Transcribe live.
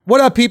What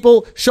up,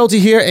 people? Schulte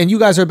here, and you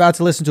guys are about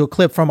to listen to a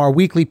clip from our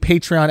weekly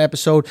Patreon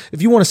episode. If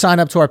you want to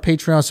sign up to our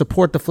Patreon,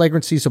 support the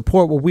flagrancy,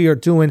 support what we are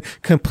doing,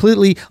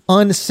 completely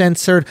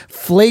uncensored,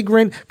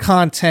 flagrant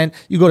content,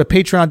 you go to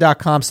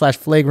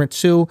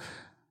patreon.com/flagrant2.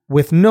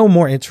 With no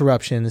more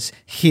interruptions,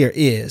 here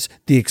is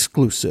the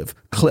exclusive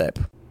clip.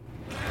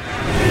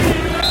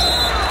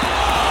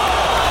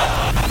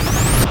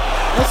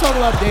 Let's talk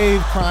about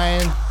Dave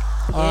crying.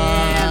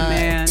 Yeah,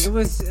 man. It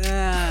was...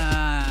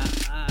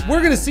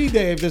 We're going to see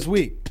Dave this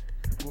week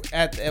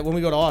at when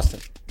we go to Austin.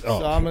 Oh.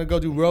 So I'm going to go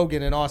do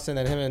Rogan in Austin,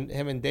 and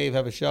him and Dave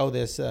have a show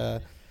this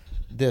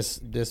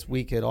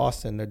week at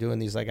Austin. They're doing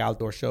these like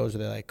outdoor shows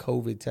where they like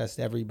COVID test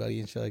everybody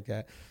and shit like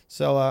that.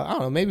 So I don't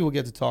know. Maybe we'll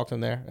get to talk to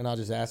him there, and I'll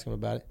just ask him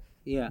about it.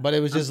 Yeah. But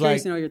it was just I'm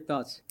curious to know your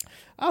thoughts.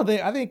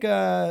 I think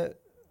I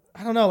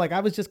don't know. Like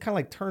I was just kind of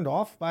like turned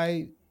off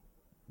by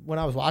when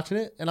I was watching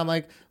it, and I'm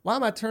like, why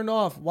am I turned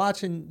off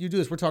watching you do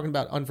this? We're talking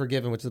about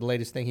Unforgiven, which is the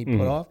latest thing he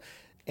put off,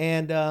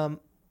 and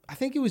I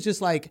think it was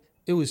just like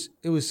it was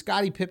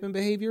Scottie Pippen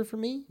behavior for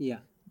me. Yeah.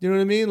 You know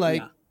what I mean?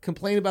 Like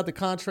complain about the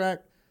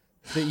contract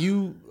that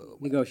you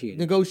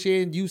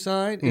negotiated, you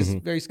signed is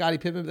very Scottie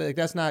Pippen. Like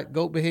that's not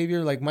GOAT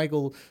behavior. Like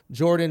Michael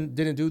Jordan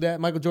didn't do that.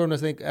 Michael Jordan, I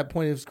think, at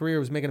point of his career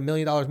was making $1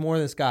 million more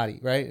than Scottie,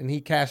 right? And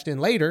he cashed in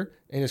later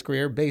in his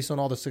career based on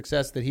all the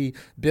success that he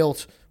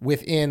built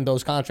within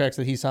those contracts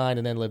that he signed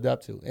and then lived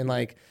up to. And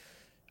like,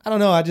 I don't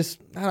know. I was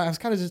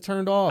kind of just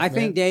turned off. I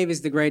think Dave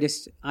is the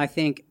greatest. I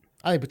think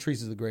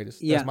Patrice is the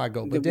greatest. Yeah, that's my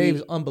GOAT. But Dave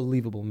is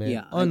unbelievable, man.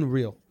 Yeah,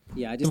 unreal.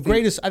 I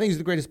just I think he's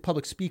the greatest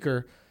public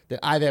speaker that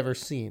I've ever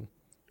seen.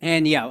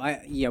 And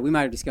we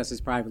might have discussed this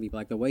privately, but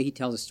like the way he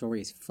tells a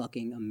story is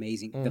fucking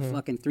amazing. The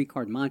fucking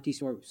 3-card Monty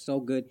story was so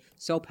good,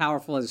 so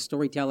powerful as a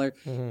storyteller.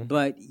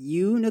 But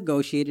you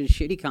negotiated a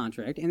shitty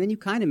contract, and then you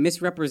kind of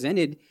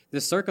misrepresented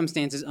the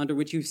circumstances under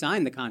which you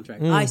signed the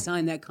contract. I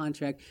signed that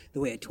contract the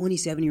way a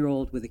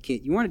 27-year-old with a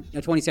kid. You weren't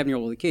a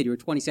 27-year-old with a kid. You were a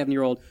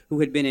 27-year-old who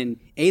had been in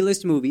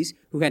A-list movies,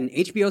 who had an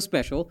HBO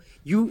special.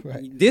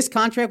 This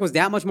contract was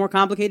that much more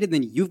complicated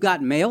than You've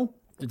Got Mail.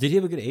 Did he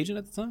have a good agent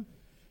at the time?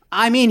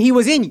 I mean, he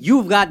was in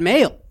You've Got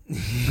Mail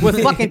with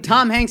fucking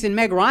Tom Hanks and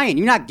Meg Ryan.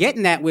 You're not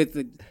getting that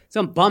with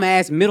some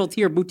bum-ass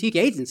middle-tier boutique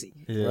agency.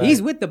 Yeah.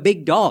 He's with the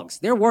big dogs.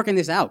 They're working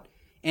this out.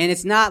 And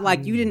it's not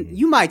like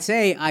you might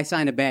say, I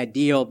signed a bad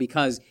deal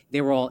because they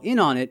were all in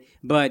on it,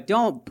 but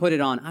don't put it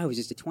on, I was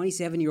just a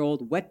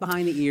 27-year-old, wet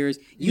behind the ears.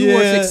 You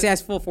were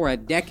successful for a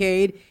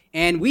decade,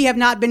 and we have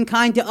not been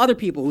kind to other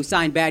people who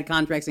signed bad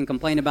contracts and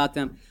complain about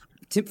them.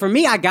 For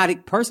me, I got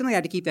it. Personally, I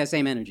had to keep that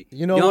same energy.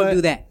 You know Don't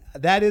do that.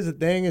 That is the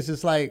thing. It's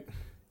just like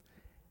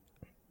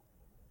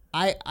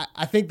I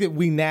think that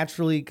we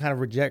naturally kind of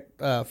reject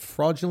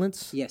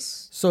fraudulence.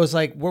 Yes. So it's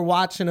like we're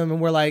watching them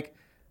and we're like,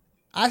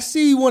 I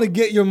see you want to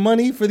get your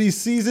money for these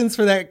seasons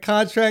for that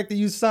contract that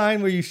you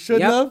signed where you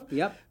shouldn't have.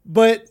 Yep.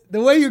 But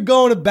the way you're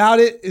going about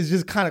it is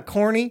just kind of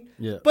corny.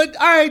 Yeah. But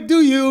all right,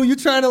 do you? You're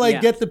trying to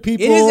get the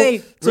people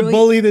to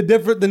bully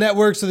the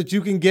network so that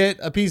you can get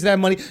a piece of that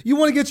money. You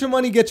want to get your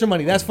money,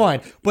 That's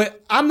fine.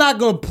 But I'm not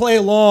going to play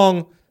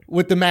along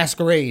with the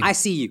masquerade. I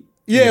see you.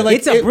 Yeah, like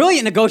it's a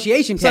brilliant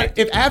negotiation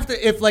tactic. I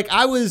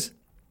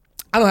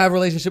don't have a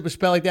relationship with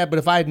Chappelle like that, but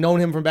if I had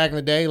known him from back in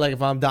the day, like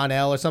if I'm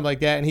Donnell or something like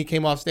that, and he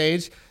came off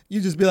stage,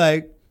 you'd just be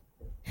like,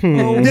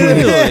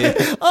 really?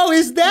 Oh,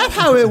 is that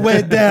how it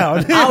went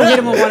down? I'll hit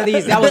him with one of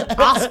these. That was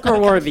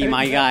Oscar-worthy,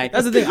 my guy.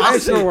 That's the thing.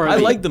 I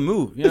like the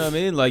move. You know what I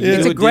mean? Like,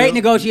 it's a great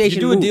negotiation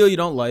You do a deal you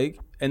don't like,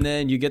 and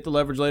then you get the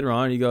leverage later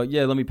on, and you go,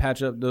 let me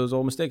patch up those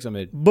old mistakes I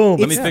made. Boom.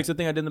 Let me fix the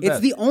thing I did in the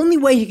past. It's the only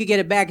way he could get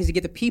it back is to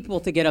get the people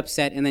to get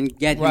upset and then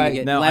get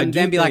him to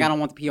then be like, I don't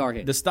want the PR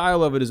hit. The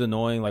style of it is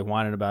annoying, like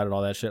whining about it,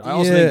 all that shit. I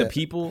also think the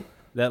people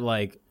that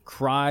like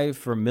cry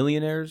for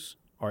millionaires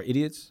are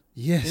idiots.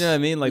 Yes. You know what I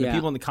mean? Like the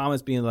people in the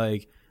comments being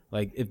like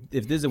if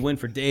this is a win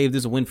for Dave, this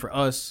is a win for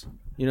us.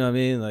 You know what I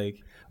mean?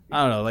 Like,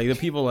 I don't know. Like the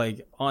people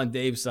like on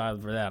Dave's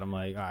side for that, I'm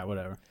like, all right,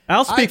 whatever.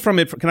 I'll speak from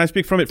it. Can I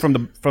speak from it from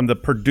the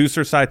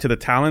producer side to the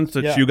talents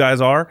that you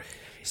guys are?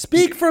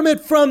 Speak from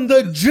it from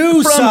the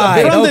Jew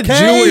side. From the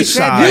Jewish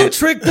side. You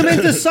tricked them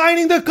into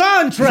signing the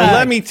contract. So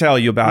let me tell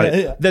you about it.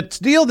 Yeah. The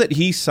deal that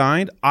he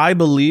signed, I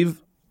believe,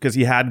 because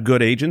he had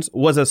good agents,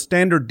 was a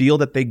standard deal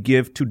that they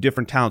give to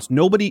different talents.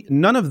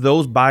 None of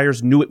those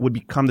buyers knew it would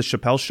become the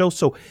Chappelle Show.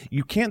 So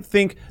you can't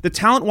think, the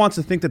talent wants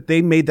to think that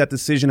they made that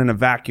decision in a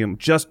vacuum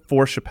just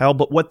for Chappelle.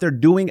 But what they're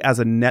doing as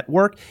a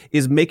network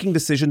is making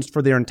decisions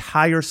for their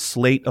entire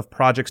slate of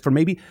projects for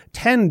maybe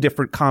 10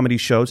 different comedy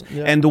shows.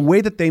 Yeah. And the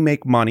way that they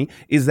make money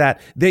is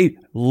that they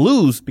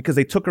lose because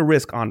they took a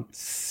risk on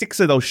 6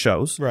 of those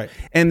shows. Right.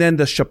 And then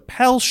the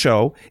Chappelle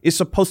Show is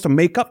supposed to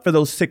make up for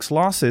those 6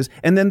 losses.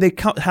 And then they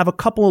have a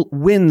couple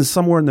wins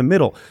somewhere in the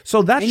middle.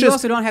 So that's you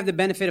also don't have the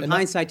benefit of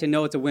hindsight to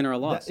know it's a win or a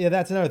loss.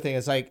 That's another thing.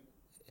 It's like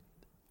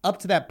up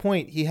to that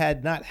point, he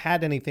had not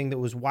had anything that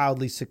was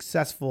wildly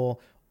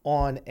successful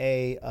on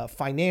a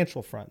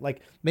financial front.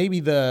 Like maybe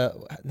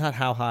not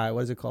How High,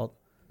 what is it called?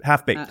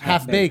 Half Baked.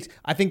 Half Baked.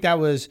 I think that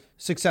was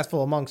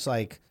successful amongst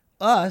like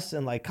us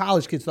and like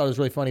college kids thought it was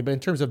really funny, but in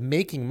terms of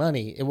making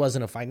money, it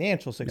wasn't a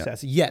financial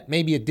success yet.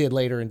 Maybe it did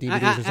later in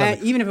DVDs or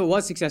something. Even if it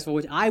was successful,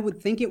 which I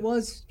would think it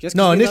was.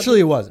 No,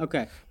 initially it wasn't.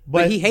 Okay,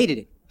 but he hated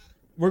it.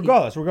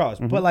 Regardless.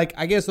 Mm-hmm. But like,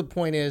 I guess the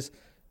point is,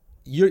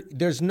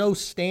 there's no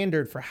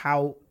standard for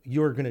how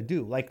you're gonna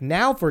do. Like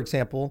now, for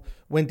example,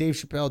 when Dave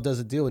Chappelle does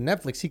a deal with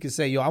Netflix, he could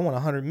say, "Yo, I want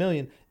 $100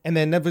 million," and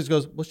then Netflix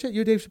goes, "Well, shit,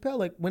 you're Dave Chappelle.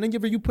 Like,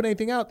 whenever you put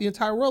anything out, the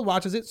entire world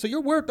watches it, so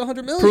you're worth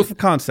 $100 million." Proof of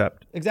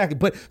concept. Exactly.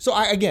 But so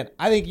I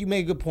think you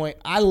made a good point.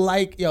 I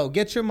like,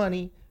 get your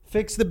money,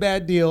 fix the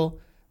bad deal,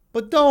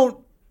 but don't.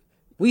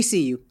 We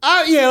see you.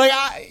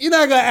 You're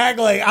not gonna act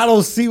like I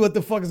don't see what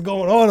the fuck is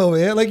going on over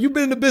here. Like you've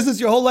been in the business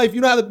your whole life.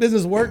 You know how the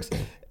business works.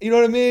 You know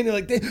what I mean? You're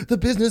like, the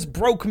business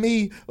broke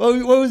me.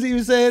 What was he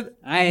even saying?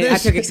 I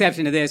took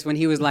exception to this when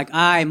he was like,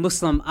 I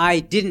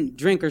didn't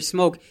drink or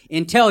smoke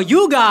until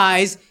you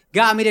guys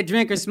got me to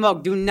drink or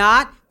smoke. Do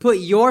not put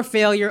your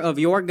failure of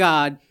your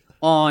God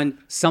on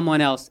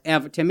someone else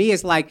ever. To me,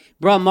 it's like,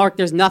 bro, Mark,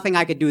 there's nothing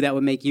I could do that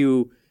would make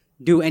you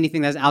do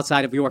anything that's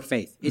outside of your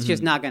faith. It's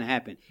just not going to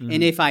happen.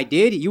 And if I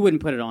did, you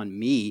wouldn't put it on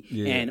me.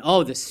 Yeah. And,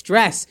 the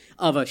stress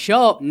of a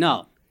show.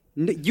 No.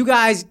 You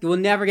guys will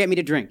never get me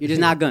to drink. You're just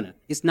not gonna.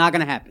 It's not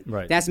gonna happen.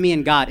 Right. That's me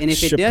and God. And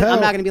if it does,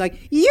 I'm not gonna be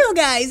like, you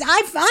guys,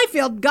 I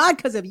failed God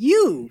because of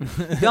you.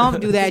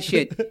 Don't do that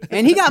shit.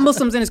 And he got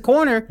Muslims in his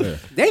corner. Yeah.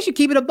 They should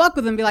keep it a buck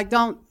with him and be like,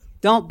 don't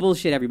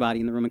bullshit everybody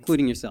in the room,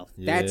 including yourself.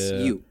 Yeah. That's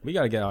you. We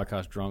gotta get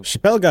Akash drunk.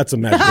 Chappelle got some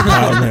magical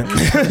power,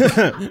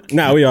 man.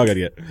 Nah, we all gotta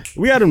get.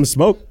 We had him to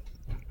smoke.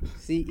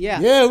 See,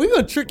 yeah. Yeah, we're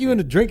going to trick you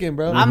into drinking,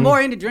 bro. I'm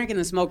more into drinking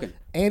than smoking.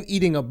 And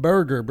eating a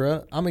burger,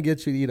 bro. I'm going to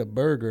get you to eat a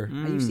burger.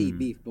 I used to eat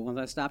beef, but once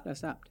I stopped, I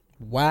stopped.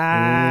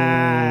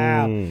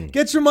 Wow.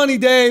 Get your money,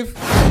 Dave.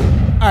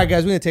 All right,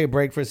 guys, we're going to take a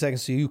break for a second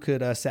so you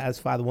could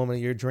satisfy the woman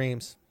of your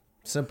dreams.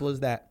 Simple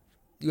as that.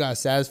 You got to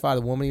satisfy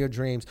the woman of your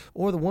dreams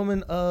or the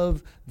woman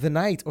of the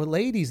night, or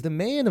ladies, the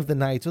man of the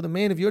night or the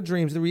man of your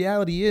dreams. The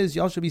reality is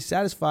y'all should be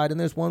satisfied, and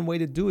there's one way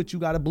to do it. You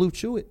got to Blue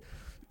Chew it.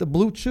 The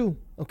Blue Chew.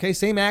 Okay,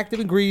 same active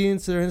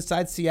ingredients that are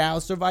inside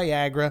Cialis or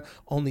Viagra,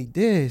 only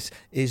this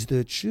is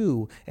the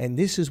chew, and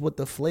this is what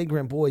the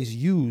Flagrant Boys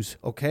use,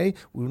 okay?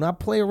 We will not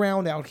play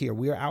around out here.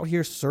 We are out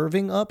here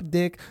serving up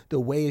dick the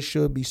way it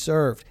should be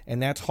served,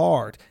 and that's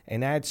hard,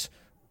 and that's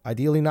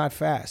ideally not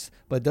fast,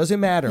 but it doesn't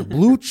matter.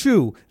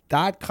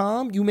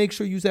 BlueChew.com, you make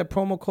sure you use that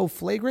promo code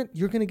Flagrant.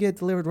 You're going to get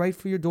delivered right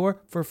for your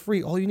door for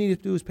free. All you need to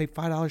do is pay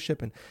 $5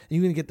 shipping, and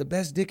you're going to get the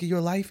best dick of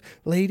your life.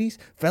 Ladies,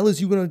 fellas,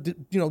 you're going to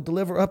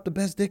deliver up the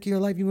best dick of your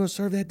life. You're going to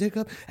serve that dick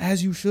up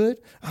as you should.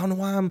 I don't know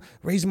why I'm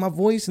raising my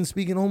voice and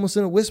speaking almost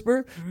in a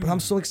whisper, but I'm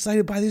so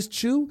excited by this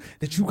chew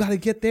that you got to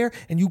get there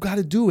and you got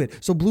to do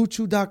it. So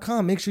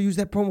BlueChew.com, make sure you use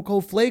that promo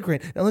code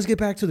Flagrant. Now let's get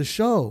back to the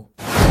show.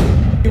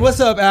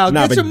 What's up, Al?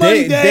 Get your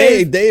money,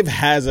 Dave. Dave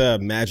has a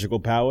magical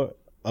power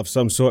of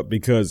some sort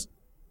because,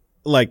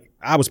 like,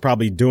 I was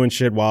probably doing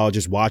shit while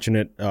just watching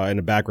it in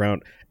the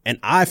background, and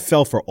I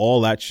fell for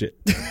all that shit.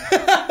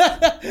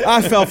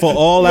 I fell for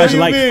all that shit.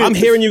 Like, I'm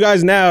hearing you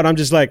guys now, and I'm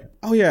just like,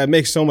 oh, yeah, it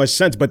makes so much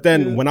sense. But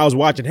then when I was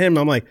watching him,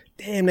 I'm like,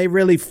 damn, they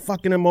really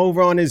fucking him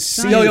over on his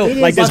scene.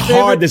 Like,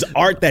 this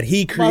art that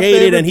he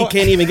created, and he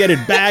can't even get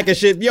it back and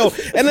shit.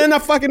 And then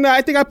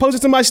I think I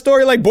posted to my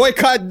story, like,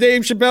 boycott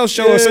Dave Chappelle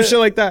show or some shit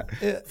like that.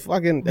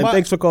 And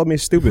thanks for calling me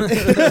stupid.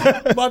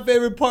 My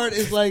favorite part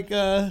is, like,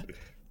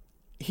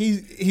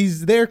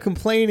 he's there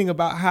complaining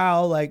about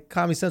how, like,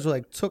 Comedy Central,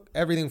 like, took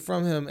everything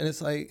from him. And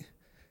it's like,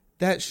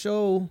 that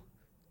show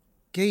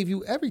gave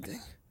you everything.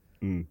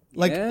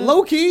 Like,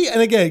 low key, and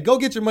again, go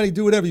get your money,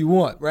 do whatever you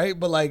want, right?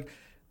 But like,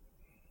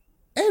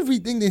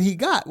 everything that he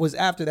got was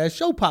after that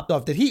show popped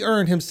off, that he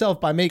earned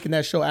himself by making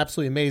that show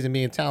absolutely amazing,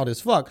 being talented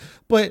as fuck.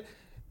 But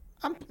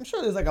I'm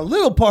sure there's like a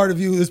little part of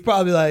you that's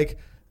probably like,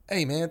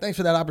 hey man, thanks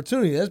for that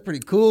opportunity. That's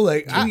pretty cool.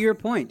 Like, to your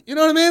point. You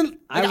know what I mean?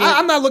 Like,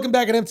 I'm not looking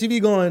back at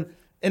MTV going,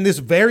 and this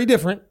very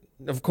different.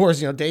 Of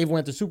course, Dave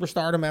went to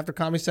superstardom after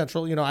Comedy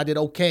Central. I did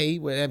okay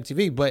with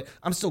MTV, but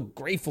I'm still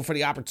grateful for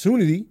the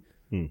opportunity.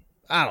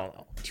 I don't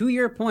know. To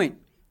your point,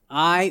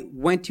 I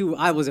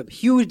was a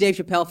huge Dave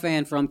Chappelle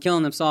fan from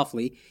Killing Them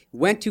Softly.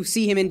 Went to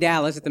see him in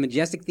Dallas at the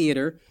Majestic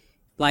Theater,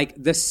 like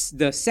the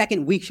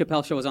second week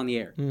Chappelle show was on the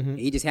air. Mm-hmm.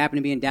 He just happened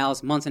to be in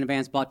Dallas months in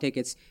advance, bought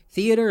tickets.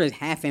 Theater is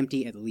half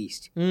empty at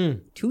least.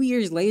 2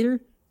 years later,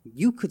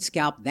 you could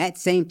scalp that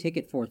same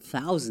ticket for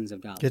thousands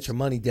of dollars. Get your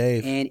money,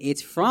 Dave. And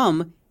it's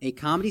from a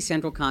Comedy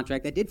Central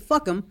contract that did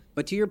fuck him,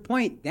 but to your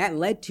point, that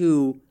led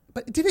to...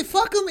 But did it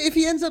fuck him if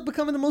he ends up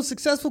becoming the most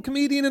successful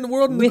comedian in the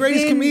world and the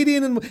greatest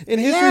comedian in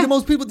history to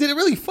most people? Did it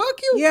really fuck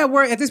you? Yeah,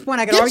 at this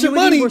point I can argue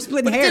with you. We're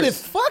splitting hairs. Did it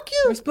fuck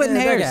you? We're splitting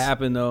hairs. That could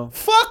happen though.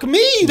 Fuck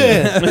me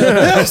then. You know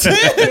what I'm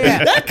saying?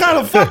 That kind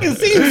of fucking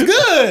seems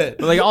good.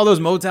 But like all those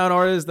Motown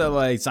artists that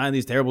like sign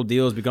these terrible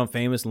deals, become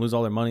famous and lose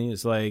all their money.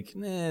 It's like,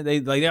 they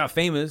got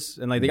famous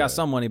and like they got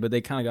some money, but they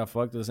kind of got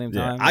fucked at the same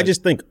time. I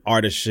just think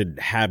artists should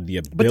have the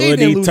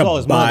ability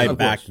to buy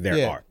back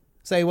their art.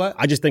 Say what?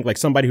 I just think like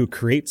somebody who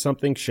creates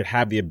something should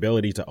have the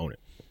ability to own it.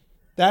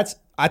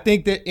 I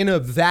think that in a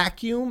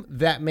vacuum,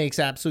 that makes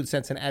absolute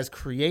sense. And as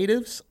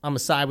creatives, I'm going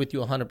to side with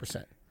you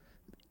 100%.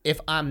 if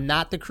I'm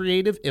not the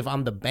creative, if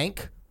I'm the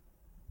bank,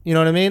 you know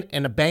what I mean?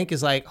 And the bank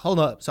is like, hold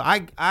up. So I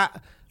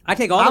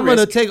take all the risk. I'm going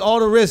to take all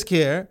the risk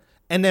here.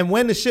 And then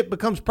when the shit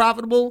becomes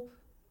profitable,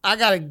 I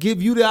got to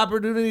give you the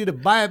opportunity to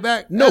buy it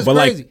back. No, That's but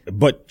crazy.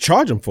 but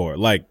charge them for it.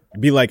 Like,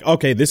 be like,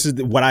 okay, this is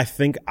what I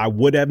think I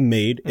would have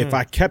made if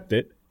I kept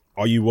it.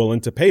 Are you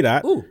willing to pay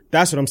that? Ooh.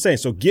 That's what I'm saying.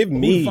 So give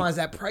me. Who defines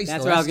that price?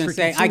 That's though? what I was going to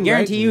say. tricky I too,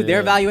 guarantee right? you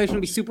their valuation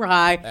will be super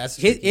high. That's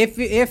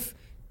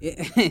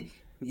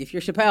If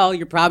you're Chappelle,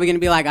 you're probably going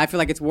to be like, I feel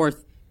like it's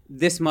worth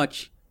this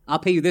much. I'll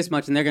pay you this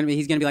much, and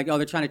he's going to be like, oh,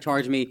 they're trying to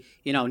charge me,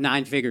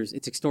 9 figures.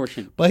 It's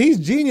extortion. But he's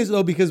genius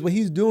though, because what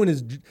he's doing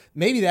is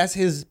maybe that's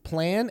his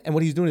plan, and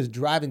what he's doing is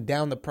driving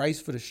down the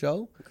price for the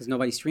show. Because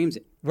nobody streams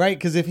it. Right?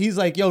 Because if he's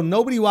like, yo,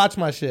 nobody watch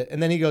my shit,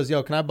 and then he goes,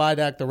 yo, can I buy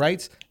back the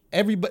rights?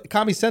 Everybody,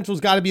 Comedy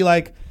Central's got to be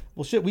like,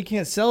 well, shit, we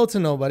can't sell it to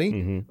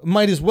nobody.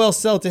 Might as well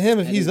sell it to him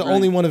if he's the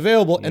only one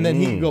available, and then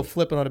he can go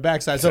flip it on the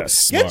backside. So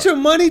That's get smart. your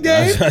money,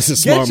 Dave. That's a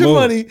smart get your move.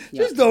 money.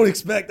 Just don't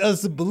expect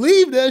us to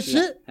believe that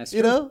shit. That's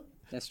you true. know?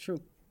 That's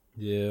true.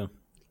 Yeah.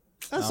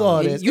 That's all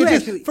it is. You It's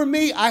just, actually- for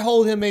me, I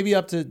hold him maybe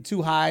up to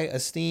too high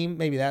esteem.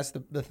 Maybe that's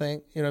the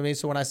thing. You know what I mean?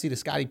 So when I see the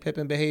Scottie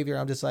Pippen behavior,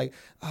 I'm just like,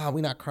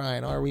 we're not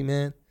crying, are we,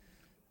 man?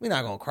 We're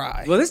not going to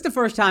cry. Well, this is the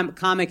first time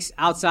comics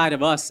outside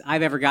of us,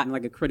 I've ever gotten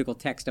like a critical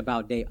text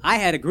about Dave. I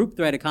had a group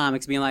thread of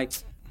comics being like,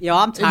 yo,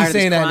 I'm They tired be of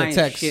saying this that in crying a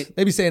text. shit.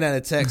 They be saying that in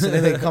a text, and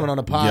then they coming on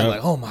the pod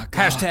like, oh my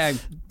God. Hashtag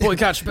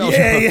boycott Chappelle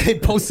Yeah, Show. they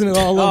posting it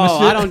all over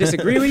shit. I don't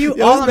disagree with you.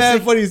 Yo, All it's I'm bad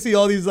saying- funny to see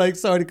all these like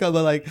sorry to come,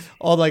 but like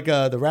all like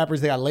the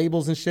rappers, they got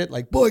labels and shit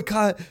like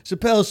boycott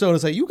Chappelle Show. And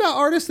it's like, you got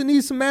artists that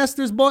need some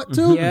masters bought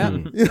too. Yeah. You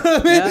know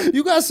what I mean? Yeah.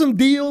 You got some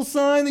deals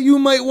signed that you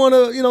might want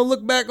to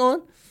look back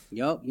on.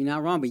 Yo, you're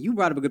not wrong, but you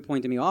brought up a good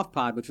point to me off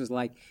pod, which was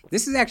like,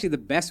 this is actually the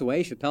best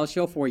way, Chappelle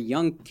Show, for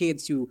young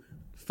kids to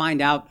find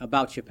out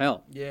about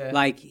Chappelle. Yeah.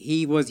 Like,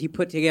 he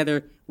put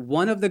together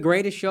one of the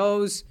greatest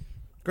shows,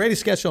 Greatest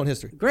sketch show in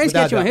history. greatest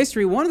Without sketch show in doubt.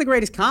 history, one of the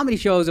greatest comedy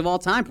shows of all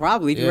time,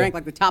 probably. If you Yeah. rank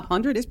like the top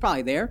 100, it's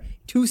probably there.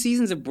 2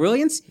 seasons of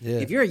brilliance. Yeah.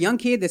 If you're a young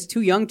kid that's too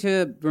young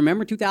to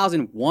remember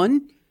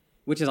 2001,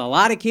 which is a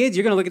lot of kids,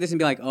 you're going to look at this and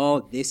be like,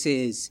 oh, this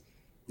is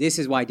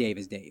why Dave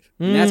is Dave.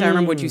 And that's, I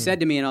remember what you said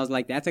to me, and I was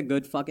like, that's a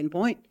good fucking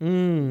point.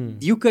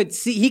 You could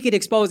see, he could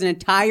expose an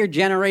entire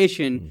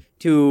generation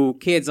to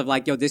kids of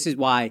like, yo, this is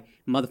why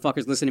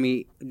motherfuckers listen to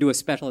me do a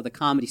special at the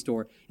Comedy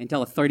Store and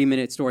tell a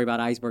 30-minute story about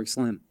Iceberg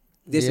Slim.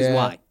 This is Yeah.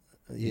 why.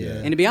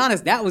 Yeah. And to be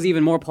honest, that was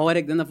even more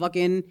poetic than the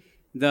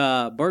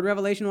Bird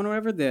Revelation one or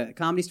whatever, the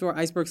Comedy Store,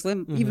 Iceberg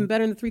Slim, even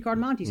better than the 3-Card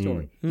Monty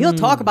story. He'll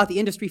talk about the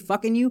industry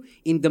fucking you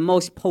in the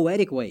most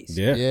poetic ways.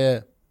 Yeah. Yeah.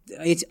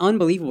 It's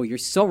unbelievable. You're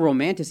so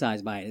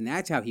romanticized by it, and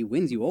that's how he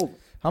wins you over.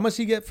 How much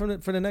he get for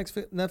the next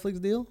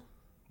Netflix deal?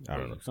 I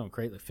don't know. Something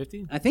crazy, like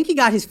 50? I think he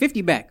got his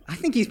 50 back. I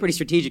think he's pretty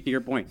strategic to your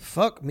point.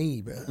 Fuck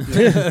me, bro.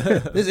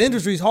 This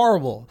industry's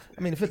horrible.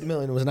 I mean, the $50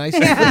 million was nice.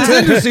 This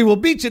industry will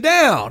beat you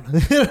down.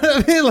 You know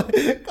what I mean?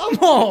 Like, come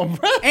on,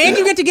 bro. And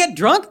you get to get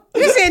drunk?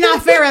 This ain't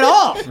not fair at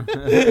all.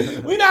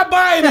 We're not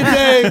buying it,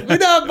 Dave. We're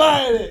not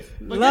buying it.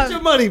 But Love- get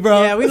your money,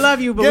 bro. Yeah, we love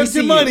you, but we get see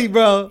your you. money,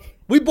 bro.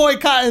 We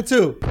boycotting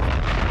too.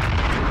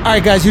 All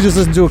right, guys, you just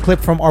listened to a clip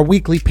from our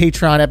weekly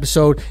Patreon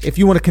episode. If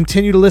you want to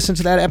continue to listen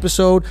to that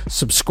episode,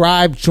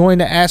 subscribe, join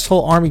the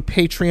Asshole Army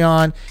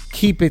Patreon.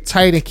 Keep it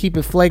tight and keep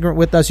it flagrant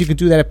with us. You can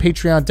do that at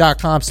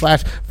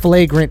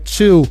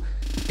patreon.com/flagrant2.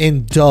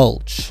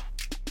 Indulge.